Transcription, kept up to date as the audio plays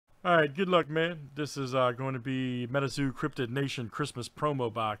All right, good luck, man. This is going to be MetaZoo Cryptid Nation Christmas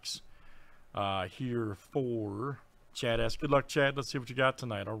promo box here for Chad S. Good luck, Chad. Let's see what you got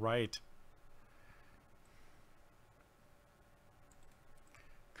tonight. All right.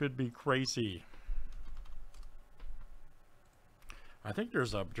 Could be crazy. I think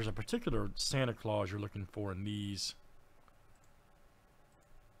there's a particular Santa Claus you're looking for in these.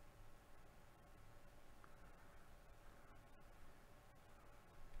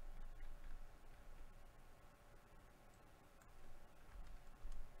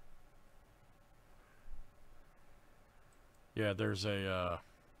 Yeah, there's a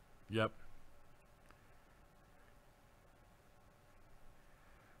yep.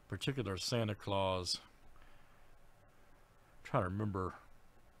 Particular Santa Claus. I'm trying to remember.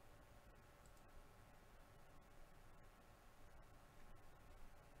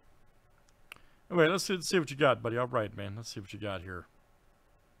 Anyway, let's see what you got, buddy. All right, man. Let's see what you got here.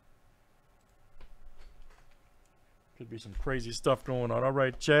 Could be some crazy stuff going on. All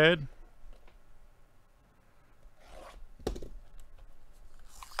right, Chad.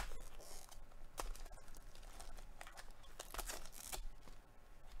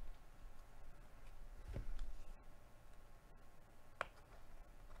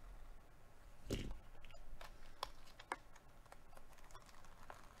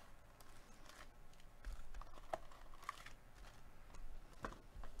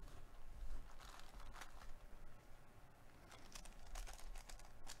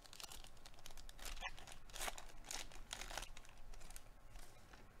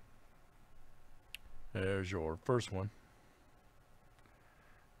 There's your first one.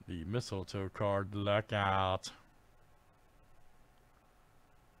 The mistletoe card. Look out.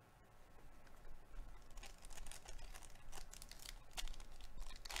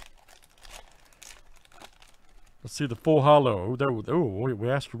 Let's see the full hollow. Oh, we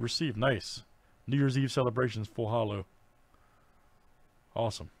asked to receive. Nice. New Year's Eve celebrations, full hollow.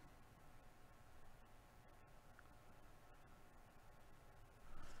 Awesome.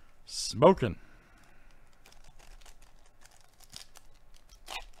 Smoking.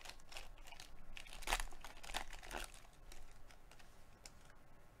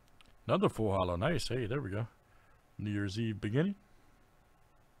 Another full hollow. Nice. Hey, there we go. New Year's Eve beginning.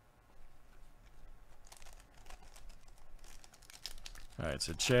 Alright,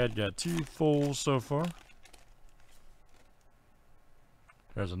 so Chad got 2 fulls so far.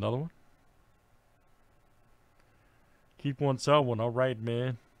 There's another one. Keep one, sell one. Alright,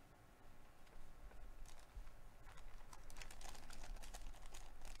 man.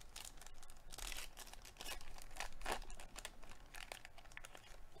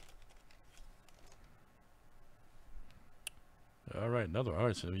 Alright, another.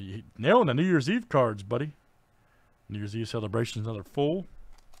 Alright, so you nailing the New Year's Eve cards, buddy. New Year's Eve celebrations, another full.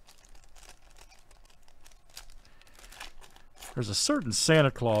 There's a certain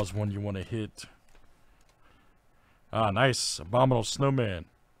Santa Claus one you want to hit. Ah, nice. Abominable Snowman.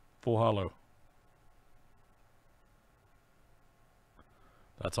 Full hollow.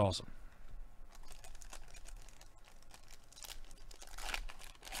 That's awesome.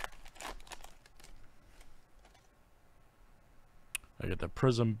 I get the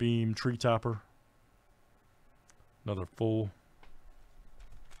Prism Beam Tree Topper. Another full.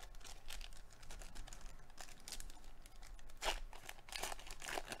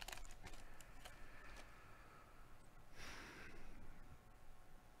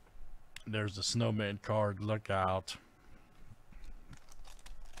 There's the Snowman card. Look out.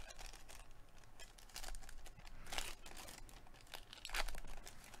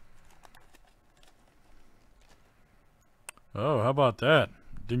 Oh, how about that?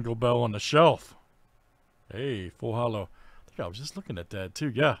 Dingle Bell on the shelf. Hey, full hollow. I think I was just looking at that too.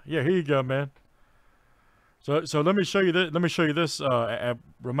 Yeah, here you go, man. So let me show you this. Let me show you this.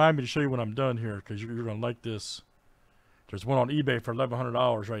 Remind me to show you when I'm done here, because you're gonna like this. There's one on eBay for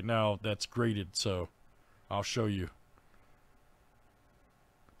 $1,100 right now that's graded, so I'll show you.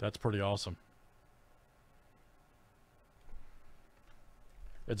 That's pretty awesome.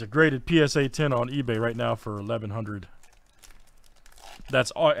 It's a graded PSA 10 on eBay right now for $1,100.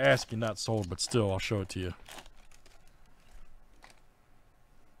 That's asking, not sold, but still, I'll show it to you.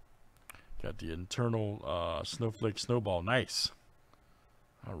 Got the internal snowflake snowball. Nice.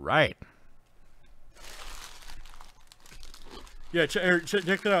 All right. Yeah, check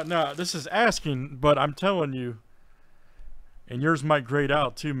it out. Now, this is asking, but I'm telling you, and yours might grade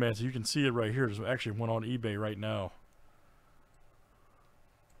out too, man, so you can see it right here. There's actually one on eBay right now.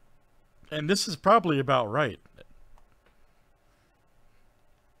 And this is probably about right.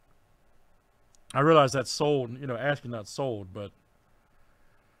 I realize that's sold, you know, asking not sold, but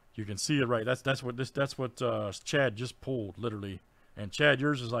You can see it right. That's what Chad just pulled, literally. And Chad,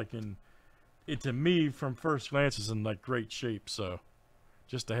 yours is like to me from first glance is in like great shape. So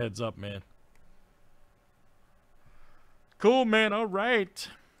just a heads up, man. Cool, man. All right.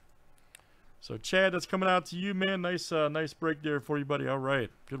 So Chad, that's coming out to you, man. Nice break there for you, buddy. All right,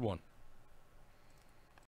 good one.